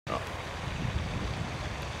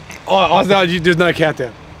Oh, there's no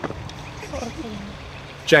countdown.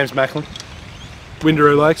 James Macklin,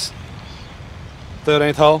 Windaroo Lakes,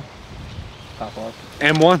 13th hole, Half five.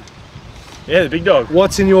 M1. Yeah, the big dog.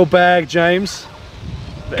 What's in your bag, James?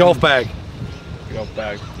 Golf bag. Golf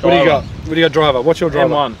bag. What do you got? What do you got, driver? What's your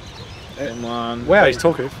driver? M1. M1. Wow, he's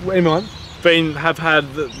talking. M1. Have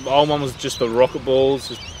had the old one was just the rocket balls,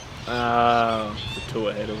 just the two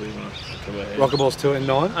ahead or even Rocket balls 2 and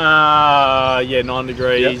 9. yeah, 9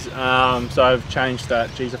 degrees. Yep. So I've changed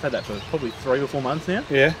that. Geez, I've had that for probably 3 or 4 months now.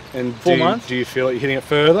 Yeah, and 4 months. Do you feel like you're hitting it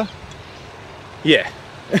further? Yeah.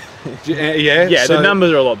 Yeah. Yeah, so, the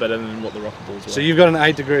numbers are a lot better than what the rocket balls were. So you've got an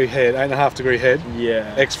 8-degree head, 8.5-degree head.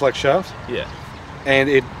 Yeah. X-flex shaft. Yeah. And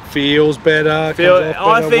it feels better. I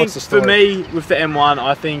think for me with the M1,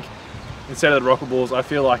 I think instead of the rocket balls, I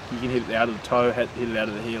feel like you can hit it out of the toe, hit it out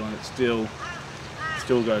of the heel, and it still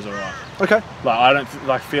goes alright. Okay. Like I don't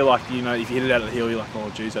feel like, you know, if you hit it out of the heel, you're like, oh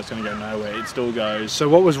geez, that's going to go nowhere. It still goes. So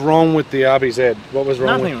what was wrong with the RBZ? What was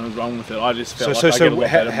wrong? Nothing was wrong with it. I just felt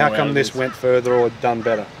how come this went further or done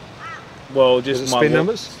better? Well, just my spin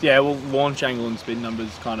numbers. Yeah, well, launch angle and spin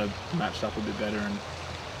numbers kind of matched up a bit better and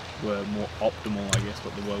were more optimal, I guess,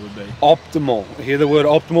 what the word would be. Optimal. Hear the word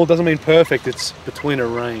optimal doesn't mean perfect. It's between a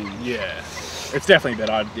range. Yeah, it's definitely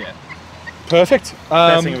better. Yeah. Perfect.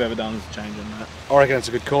 Best thing I've ever done is changing that. I reckon that's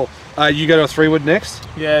a good call. You go to a 3-wood next.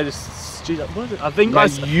 Yeah, just geez, what is it? I think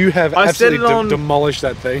you have absolutely demolished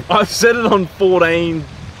that thing. I've set it on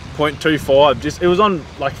 14.25. It was on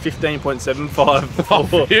like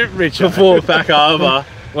 15.75 before Pack Harbour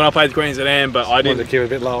when I played the Queensland, but I didn't keep it a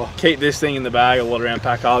bit lower. Keep this thing in the bag a lot around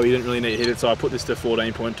Pack Harbour. You didn't really need to hit it, so I put this to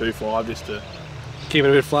 14.25 just to keep it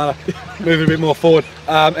a bit flatter, move it a bit more forward.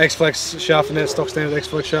 X-flex shaft in there, stock standard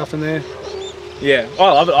X-flex shaft in there. Yeah,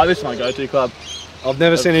 I love it. This is my go-to club. I've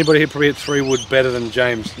never seen anybody hit 3-wood better than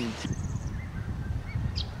James.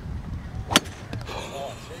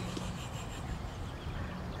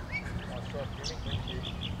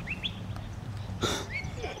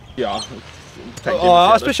 Yeah.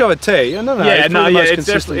 Especially over tee. No, yeah,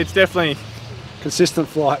 it's definitely consistent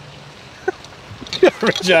flight.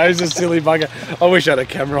 Joe's a silly bugger. I wish I had a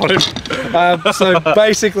camera on him. So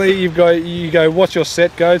basically, you go. What's your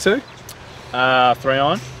set go to?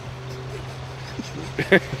 3-iron.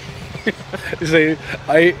 See,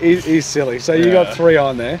 he's silly. So you got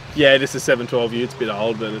 3-iron there. Yeah, this is 712U. It's a bit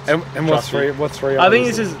old, but it's. And what's 3-iron? I think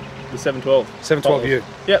this is the 712. 712U.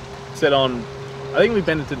 Yep. Set on. I think we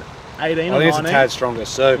bent it to 18 or 19. I think it's a tad stronger.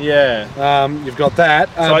 So yeah. You've got that.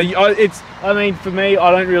 So I mean, for me,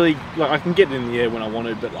 I don't really I can get it in the air when I want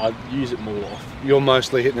to, but I use it more off. You're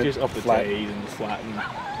mostly hitting just it off the flat. tees and flat. And,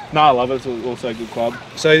 no, I love it. It's also a good club.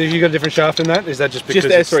 So have you got a different shaft in that? Is that just because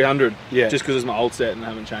just S300? Yeah. Just because it's my old set and I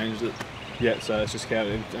haven't changed it yet, so it's just how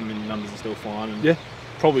I mean, the numbers are still fine. And yeah.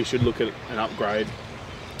 Probably should look at an upgrade.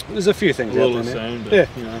 There's a few things out there soon, but, yeah.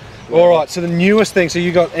 You know. All right. So the newest thing. So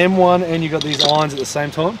you got M1 and you got these irons at the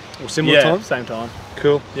same time or similar time? Yeah, same time.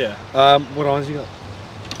 Cool. Yeah. What irons you got?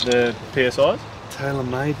 The PSIs.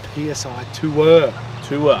 Taylormade PSI Tour.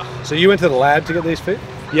 So you went to the lab to get these fit?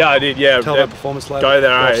 Yeah, I did. Yeah. Tailmade Performance Lab. Go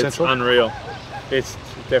there. It's unreal. It's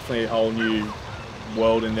definitely a whole new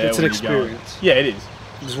world in there. It's an experience. Yeah, it is.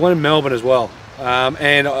 There's one in Melbourne as well.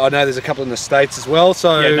 And I know there's a couple in the States as well.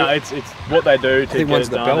 So yeah, no, it's what they do. I think one's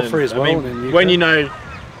the Belfry as well. I mean, when you know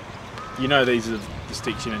these are the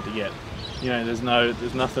sticks you need to get. You know, there's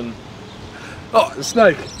nothing. Oh, the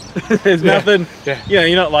snake. There's nothing. Yeah. You know,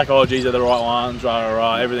 you're not like, oh, geez, are the right ones,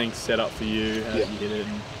 right. Everything's set up for you. How you hit it.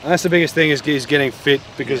 And that's the biggest thing is getting fit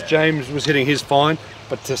because James was hitting his fine,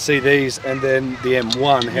 but to see these and then the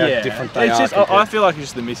M1, how different they are. I feel like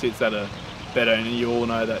it's just the mishits that are better, and you all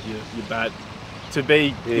know that you're bad. To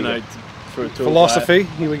be, you know, for a tour philosophy.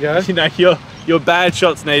 player, here we go. You know, your bad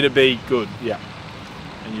shots need to be good. Yeah.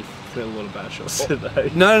 And you feel a lot of bad shots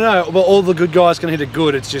today. No. Well, all the good guys can hit it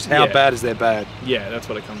good. It's just how bad is their bad. Yeah, that's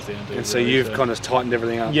what it comes down to. And so you've kind of tightened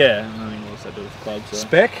everything up. Yeah, and I think what else I do with clubs. So.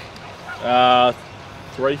 Spec?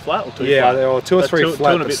 3 flat or 2 flat? Yeah, there are 2 or 3 flat. 2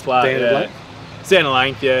 and a bit flat. Standard length. Standard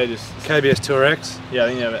length, yeah. Just KBS Tour X. Yeah, I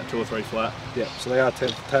think they're about 2 or 3 flat. Yeah, so they are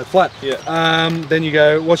flat. Yeah. Then you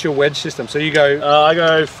go. What's your wedge system? So you go. I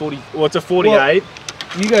go 40. Well, it's a 48. Well,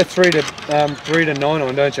 you go 3 to 9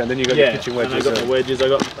 on, don't you? And then you got your pitching wedges. And I got the wedges. I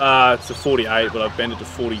got it's a 48, but I've bent it to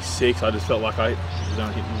 46. I just felt like I was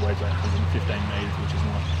only hitting the wedge like 115 metres, which is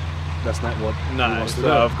not. That's not what. No,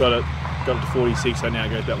 so I've got it to 46. So now it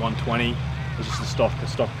goes about 120. It's just a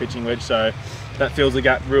stock pitching wedge. So that fills the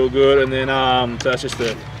gap real good. And then so that's just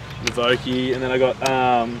the Vokey. And then I got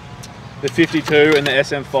the 52 and the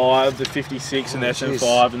SM5, the 56 and the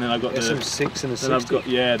SM5, and then I've got the SM6 and the 60. Then I've got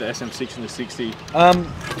the SM6 and the 60.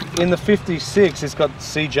 In the 56, it's got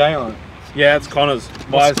CJ on it. Yeah, it's Connor's.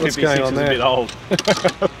 My 56 is a bit old.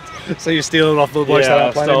 So you steal it off the blokes that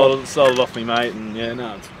aren't playing anymore? Stole it off me mate, and yeah,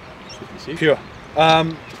 no, it's 56. Pure.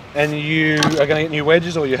 And you are going to get new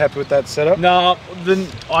wedges, or are you happy with that setup? No, then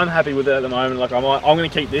I'm happy with it at the moment. Like I'm going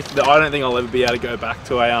to keep this, but I don't think I'll ever be able to go back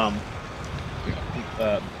to a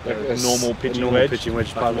normal pitching wedge.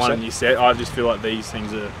 Like one in your set. I just feel like these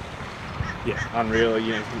things are, unreal.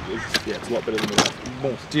 You know, it's a lot better than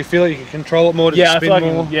the Do you feel like you can control it more? Yeah, I feel like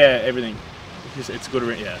everything. It's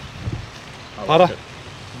good. Yeah. Putter, like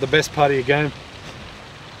the best part of your game.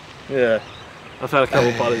 Yeah. I've had a couple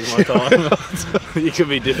of putters in my time. You could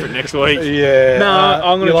be different next week. Yeah. No,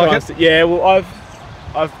 I'm going to try like and yeah, well,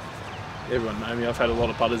 I've everyone knows me. I've had a lot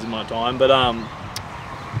of putters in my time, but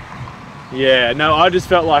yeah, no, I just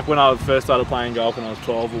felt like when I first started playing golf when I was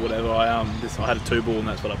 12 or whatever, I had a 2-ball and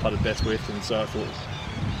that's what I putted best with, and so I thought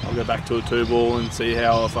I'll go back to a 2-ball and see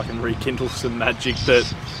how if I can rekindle some magic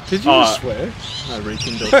that. Did you swear? No,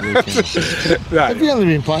 rekindle. Have you only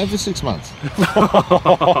been playing for 6 months?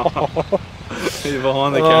 He's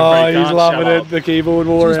behind the camera. He's loving it. The keyboard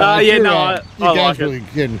war. Yeah, no, I like really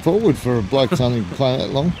it. Getting forward for a bloke who's only playing that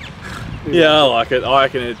long. Yeah, I like it. I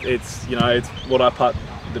reckon it's it's what I putt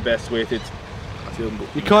the best with. I feel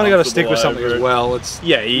you kind of got to stick with something as well. You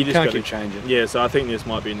just can't keep changing. Yeah, so I think this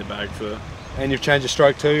might be in the bag for. And you've changed your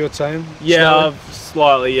stroke too, you're saying? Yeah, I've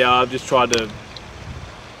slightly. Yeah, I've just tried to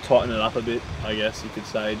tighten it up a bit. I guess you could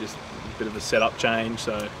say, just a bit of a setup change.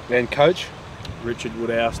 So. And coach. Richard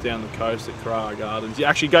Woodhouse down the coast at Carrara Gardens. You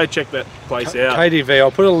actually go check that place out. KDV, I'll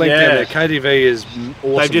put a link down there. KDV is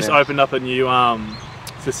awesome. They've just opened up a new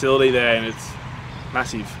facility there, and it's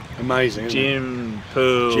massive. Amazing. Gym,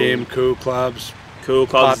 pool, cool clubs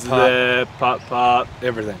there, putt,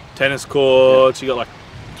 everything. Tennis courts. You got like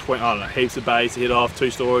 20, I don't know, heaps of bays to hit off. 2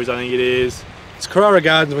 stories, I think it is. It's Carrara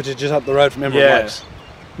Gardens, which is just up the road from Emerald Lakes.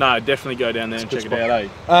 No, definitely go down there and check it out,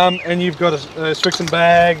 eh? And you've got a Strixon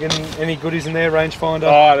bag and any goodies in there, rangefinder?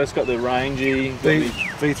 Oh, it's got the rangey.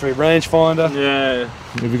 V3 rangefinder. Yeah.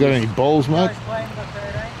 Have you got any balls, mate?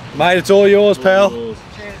 Mate, it's all yours, pal. Yours.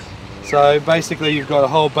 So basically you've got a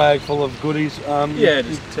whole bag full of goodies.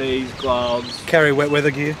 Just tees, gloves. Carry wet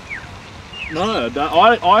weather gear? No,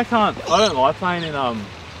 I can't. I don't like playing in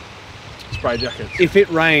spray jackets. If it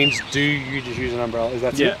rains, do you just use an umbrella? Is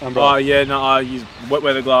that it? Umbrella? Oh yeah, no, I use wet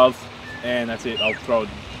weather glove and that's it. I'll throw a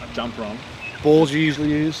jumper on. Balls you usually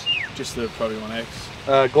use? Just the Pro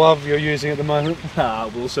V1X. Glove you're using at the moment?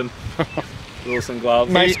 Wilson. Wilson glove.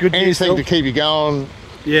 Makes good anything to keep you going.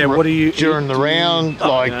 Yeah, what do you during the round?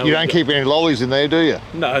 Like you don't keep any lollies in there, do you?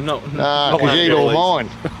 No, not because you eat all mine.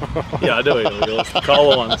 Yeah, I do eat all yours.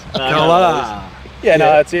 Cola ones. Cola. Yeah, no,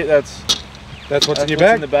 that's it. That's what's in your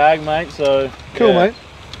bag? In the bag, mate, so... Cool, mate.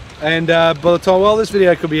 And by the time, this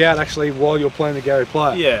video could be out actually while you're playing the Gary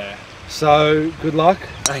Player. Yeah. So, good luck.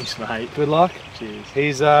 Thanks, mate. Good luck.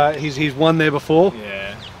 Cheers. He's won there before.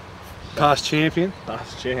 Yeah. Past champion.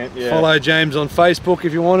 Past champ, yeah. Follow James on Facebook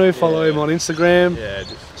if you want to. Follow him on Instagram. Yeah,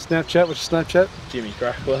 just... Snapchat, what's your Snapchat? Jimmy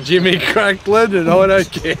Cracklin. Jimmy Cracklin, and I don't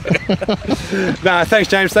care. Nah, thanks,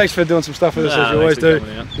 James. Thanks for doing some stuff with us as you always do.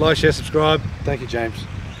 Like, share, subscribe. Thank you, James.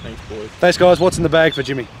 Thanks, boys. Thanks, guys. What's in the bag for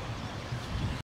Jimmy?